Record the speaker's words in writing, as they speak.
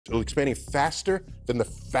It'll expanding faster than the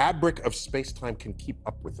fabric of space-time can keep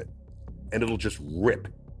up with it. And it'll just rip.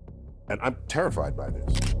 And I'm terrified by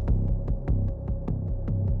this.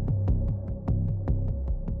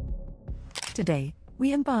 Today,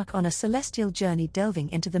 we embark on a celestial journey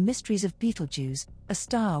delving into the mysteries of Betelgeuse, a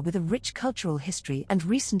star with a rich cultural history and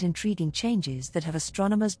recent intriguing changes that have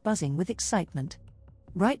astronomers buzzing with excitement.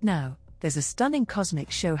 Right now, there's a stunning cosmic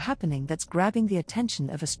show happening that's grabbing the attention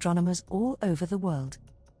of astronomers all over the world.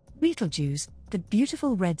 Betelgeuse, the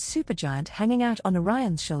beautiful red supergiant hanging out on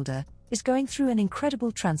Orion's shoulder, is going through an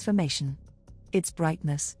incredible transformation. Its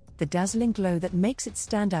brightness, the dazzling glow that makes it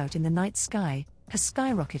stand out in the night sky, has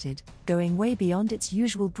skyrocketed, going way beyond its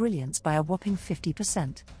usual brilliance by a whopping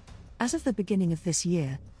 50%. As of the beginning of this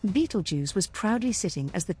year, Betelgeuse was proudly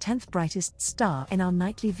sitting as the 10th brightest star in our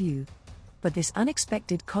nightly view. But this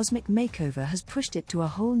unexpected cosmic makeover has pushed it to a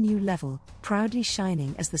whole new level, proudly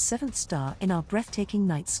shining as the 7th star in our breathtaking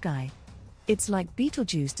night sky. It's like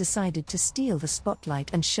Betelgeuse decided to steal the spotlight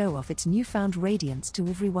and show off its newfound radiance to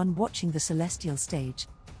everyone watching the celestial stage.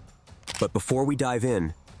 But before we dive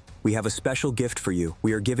in, we have a special gift for you.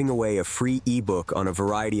 We are giving away a free ebook on a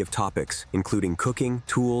variety of topics, including cooking,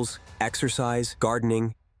 tools, exercise,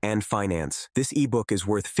 gardening, and finance. This ebook is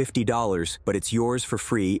worth $50, but it's yours for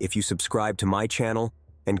free if you subscribe to my channel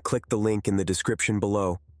and click the link in the description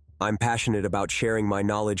below. I'm passionate about sharing my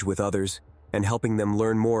knowledge with others and helping them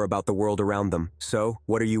learn more about the world around them. So,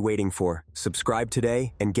 what are you waiting for? Subscribe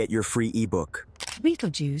today and get your free ebook.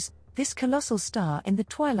 Betelgeuse, this colossal star in the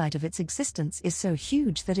twilight of its existence, is so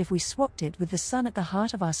huge that if we swapped it with the Sun at the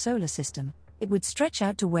heart of our solar system, it would stretch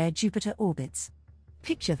out to where Jupiter orbits.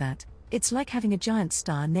 Picture that. It's like having a giant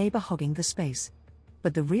star neighbor hogging the space.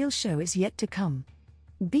 But the real show is yet to come.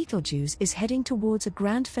 Betelgeuse is heading towards a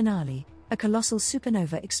grand finale, a colossal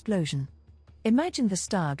supernova explosion. Imagine the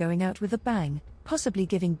star going out with a bang, possibly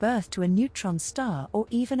giving birth to a neutron star or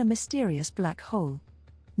even a mysterious black hole.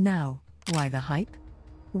 Now, why the hype?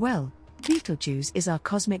 Well, Betelgeuse is our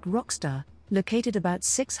cosmic rock star, located about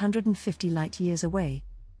 650 light-years away.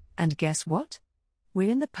 And guess what? We're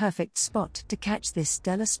in the perfect spot to catch this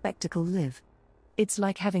stellar spectacle live. It's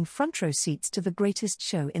like having front-row seats to the greatest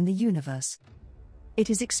show in the universe. It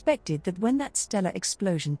is expected that when that stellar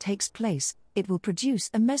explosion takes place, it will produce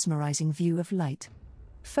a mesmerizing view of light.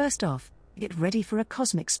 First off, get ready for a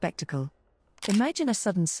cosmic spectacle. Imagine a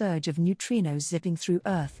sudden surge of neutrinos zipping through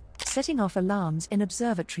Earth, setting off alarms in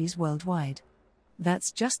observatories worldwide.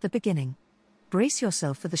 That's just the beginning. Brace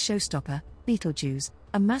yourself for the showstopper. Betelgeuse,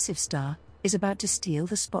 a massive star, is about to steal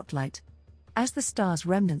the spotlight. As the star's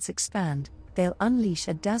remnants expand, they'll unleash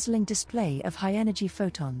a dazzling display of high-energy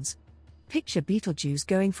photons. Picture Betelgeuse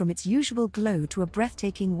going from its usual glow to a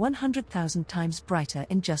breathtaking 100,000 times brighter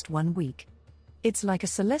in just 1 week. It's like a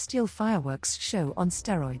celestial fireworks show on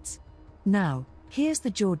steroids. Now, here's the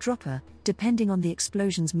jaw-dropper. Depending on the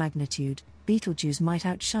explosion's magnitude, Betelgeuse might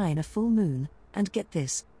outshine a full moon, and get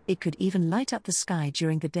this, it could even light up the sky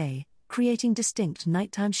during the day, creating distinct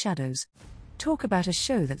nighttime shadows. Talk about a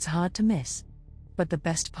show that's hard to miss. But the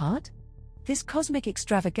best part? This cosmic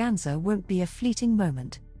extravaganza won't be a fleeting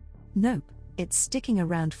moment. Nope, it's sticking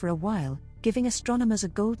around for a while, giving astronomers a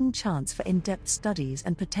golden chance for in-depth studies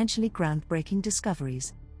and potentially groundbreaking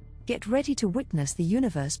discoveries. Get ready to witness the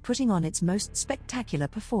universe putting on its most spectacular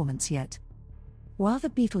performance yet. While the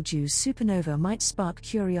Betelgeuse supernova might spark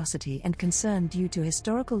curiosity and concern due to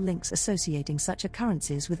historical links associating such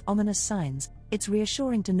occurrences with ominous signs, it's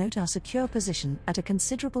reassuring to note our secure position at a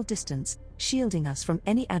considerable distance, shielding us from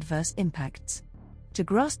any adverse impacts. To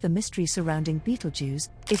grasp the mystery surrounding Betelgeuse,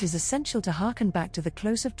 it is essential to harken back to the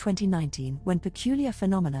close of 2019 when peculiar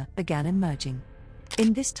phenomena began emerging.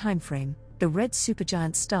 In this timeframe, the red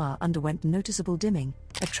supergiant star underwent noticeable dimming,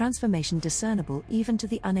 a transformation discernible even to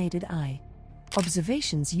the unaided eye.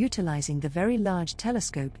 Observations utilizing the Very Large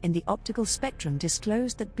Telescope in the optical spectrum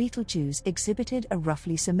disclosed that Betelgeuse exhibited a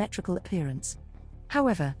roughly symmetrical appearance.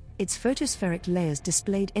 However, its photospheric layers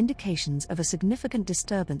displayed indications of a significant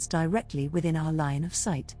disturbance directly within our line of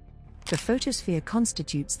sight. The photosphere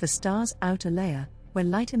constitutes the star's outer layer, where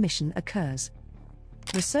light emission occurs.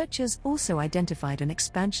 Researchers also identified an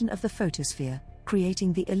expansion of the photosphere,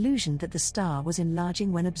 creating the illusion that the star was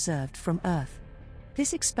enlarging when observed from Earth.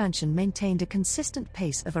 This expansion maintained a consistent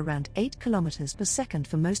pace of around 8 km per second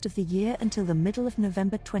for most of the year until the middle of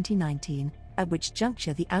November 2019, at which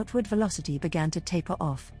juncture the outward velocity began to taper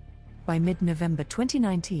off. By mid-November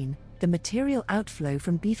 2019, the material outflow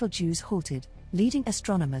from Betelgeuse halted, leading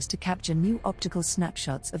astronomers to capture new optical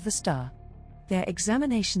snapshots of the star. Their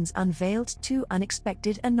examinations unveiled two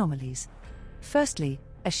unexpected anomalies. Firstly,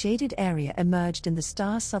 a shaded area emerged in the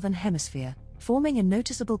star's southern hemisphere, forming a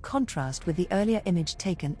noticeable contrast with the earlier image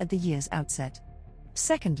taken at the year's outset.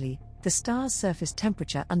 Secondly, the star's surface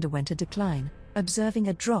temperature underwent a decline, observing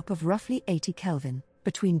a drop of roughly 80 Kelvin.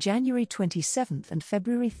 Between January 27 and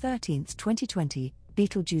February 13, 2020,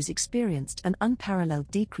 Betelgeuse experienced an unparalleled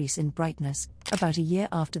decrease in brightness, about a year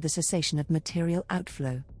after the cessation of material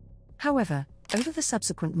outflow. However, over the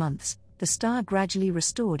subsequent months, the star gradually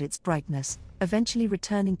restored its brightness, eventually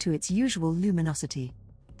returning to its usual luminosity.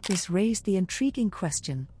 This raised the intriguing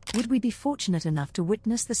question: would we be fortunate enough to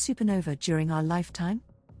witness the supernova during our lifetime?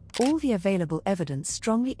 All the available evidence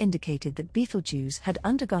strongly indicated that Betelgeuse had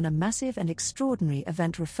undergone a massive and extraordinary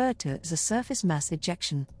event referred to as a surface mass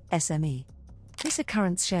ejection, SME. This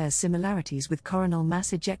occurrence shares similarities with coronal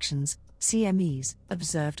mass ejections, CMEs,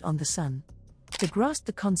 observed on the Sun. To grasp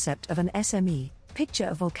the concept of an SME, picture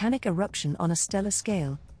a volcanic eruption on a stellar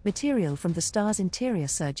scale. Material from the star's interior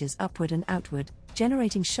surges upward and outward,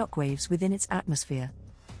 generating shockwaves within its atmosphere.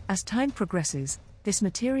 As time progresses, this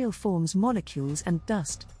material forms molecules and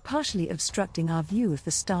dust, partially obstructing our view of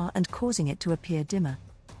the star and causing it to appear dimmer.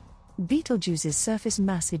 Betelgeuse's surface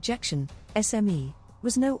mass ejection, SME,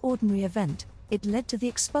 was no ordinary event. It led to the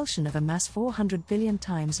expulsion of a mass 400 billion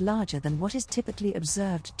times larger than what is typically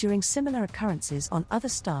observed during similar occurrences on other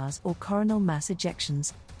stars or coronal mass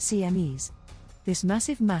ejections, CMEs. This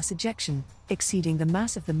massive mass ejection, exceeding the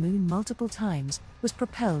mass of the Moon multiple times, was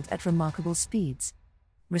propelled at remarkable speeds.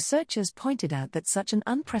 Researchers pointed out that such an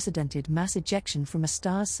unprecedented mass ejection from a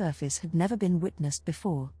star's surface had never been witnessed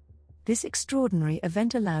before. This extraordinary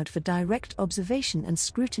event allowed for direct observation and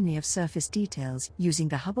scrutiny of surface details using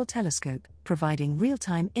the Hubble telescope, providing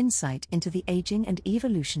real-time insight into the aging and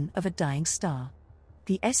evolution of a dying star.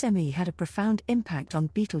 The SME had a profound impact on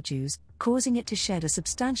Betelgeuse, causing it to shed a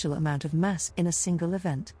substantial amount of mass in a single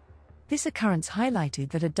event. This occurrence highlighted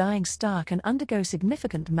that a dying star can undergo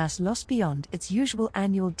significant mass loss beyond its usual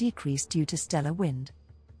annual decrease due to stellar wind.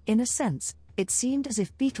 In a sense, it seemed as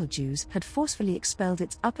if Betelgeuse had forcefully expelled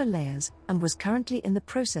its upper layers and was currently in the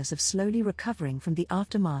process of slowly recovering from the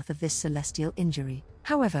aftermath of this celestial injury.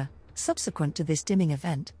 However, subsequent to this dimming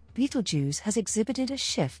event, Betelgeuse has exhibited a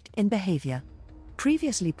shift in behavior.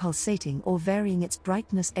 Previously pulsating or varying its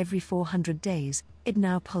brightness every 400 days, it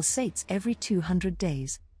now pulsates every 200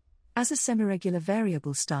 days. As a semiregular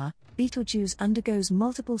variable star, Betelgeuse undergoes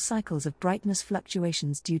multiple cycles of brightness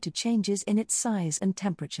fluctuations due to changes in its size and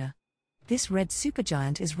temperature. This red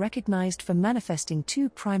supergiant is recognized for manifesting two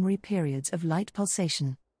primary periods of light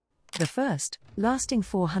pulsation. The first, lasting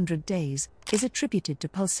 400 days, is attributed to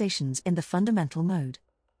pulsations in the fundamental mode.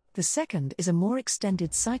 The second is a more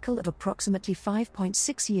extended cycle of approximately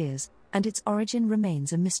 5.6 years, and its origin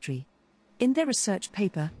remains a mystery. In their research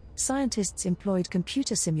paper, scientists employed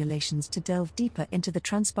computer simulations to delve deeper into the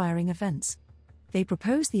transpiring events. They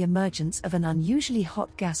proposed the emergence of an unusually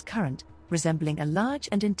hot gas current, resembling a large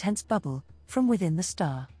and intense bubble, from within the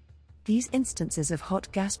star. These instances of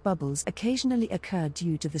hot gas bubbles occasionally occur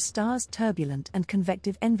due to the star's turbulent and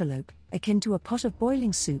convective envelope, akin to a pot of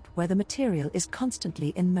boiling soup where the material is constantly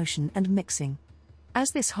in motion and mixing.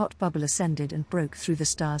 As this hot bubble ascended and broke through the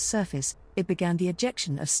star's surface, it began the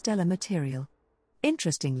ejection of stellar material.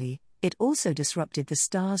 Interestingly, it also disrupted the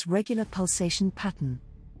star's regular pulsation pattern.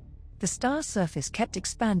 The star's surface kept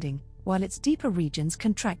expanding, while its deeper regions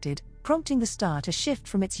contracted, prompting the star to shift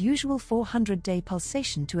from its usual 400-day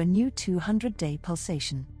pulsation to a new 200-day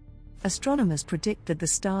pulsation. Astronomers predict that the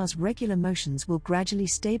star's regular motions will gradually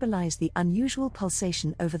stabilize the unusual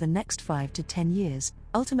pulsation over the next 5 to 10 years,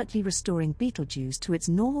 ultimately restoring Betelgeuse to its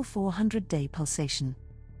normal 400-day pulsation.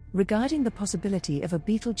 Regarding the possibility of a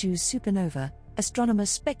Betelgeuse supernova, astronomers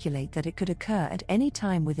speculate that it could occur at any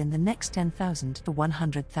time within the next 10,000 to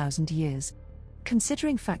 100,000 years.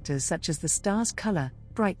 Considering factors such as the star's color,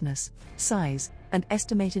 brightness, size, and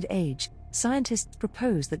estimated age, scientists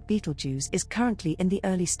propose that Betelgeuse is currently in the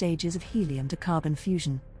early stages of helium to carbon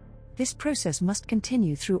fusion. This process must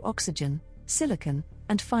continue through oxygen, silicon,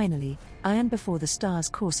 and finally, iron before the star's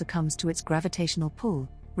core succumbs to its gravitational pull,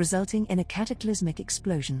 resulting in a cataclysmic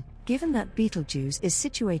explosion. Given that Betelgeuse is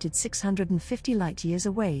situated 650 light-years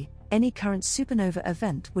away, any current supernova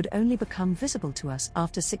event would only become visible to us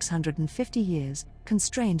after 650 years,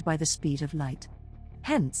 constrained by the speed of light.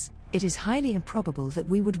 Hence, it is highly improbable that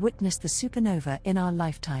we would witness the supernova in our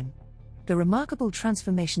lifetime. The remarkable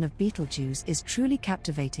transformation of Betelgeuse is truly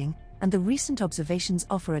captivating, and the recent observations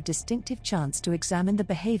offer a distinctive chance to examine the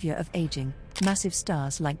behavior of aging, massive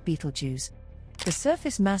stars like Betelgeuse. The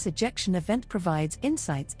surface mass ejection event provides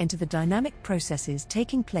insights into the dynamic processes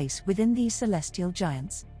taking place within these celestial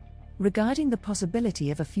giants. Regarding the possibility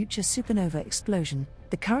of a future supernova explosion,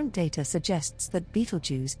 the current data suggests that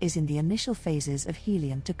Betelgeuse is in the initial phases of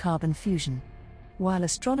helium to carbon fusion. While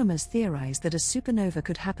astronomers theorize that a supernova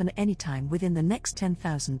could happen anytime within the next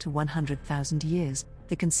 10,000 to 100,000 years,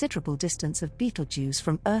 the considerable distance of Betelgeuse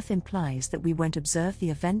from Earth implies that we won't observe the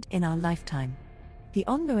event in our lifetime. The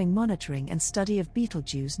ongoing monitoring and study of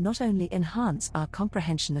Betelgeuse not only enhance our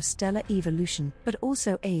comprehension of stellar evolution but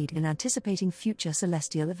also aid in anticipating future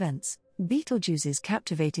celestial events. Betelgeuse's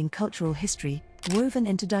captivating cultural history, woven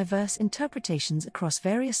into diverse interpretations across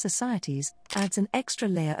various societies, adds an extra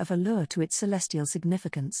layer of allure to its celestial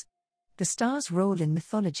significance. The star's role in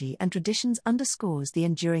mythology and traditions underscores the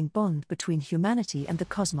enduring bond between humanity and the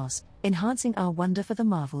cosmos, enhancing our wonder for the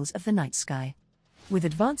marvels of the night sky. With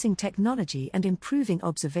advancing technology and improving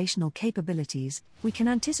observational capabilities, we can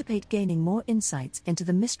anticipate gaining more insights into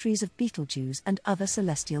the mysteries of Betelgeuse and other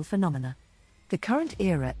celestial phenomena. The current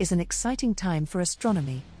era is an exciting time for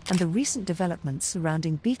astronomy, and the recent developments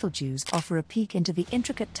surrounding Betelgeuse offer a peek into the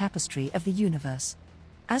intricate tapestry of the universe.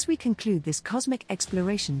 As we conclude this cosmic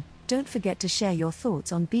exploration, don't forget to share your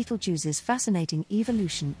thoughts on Betelgeuse's fascinating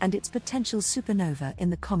evolution and its potential supernova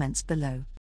in the comments below.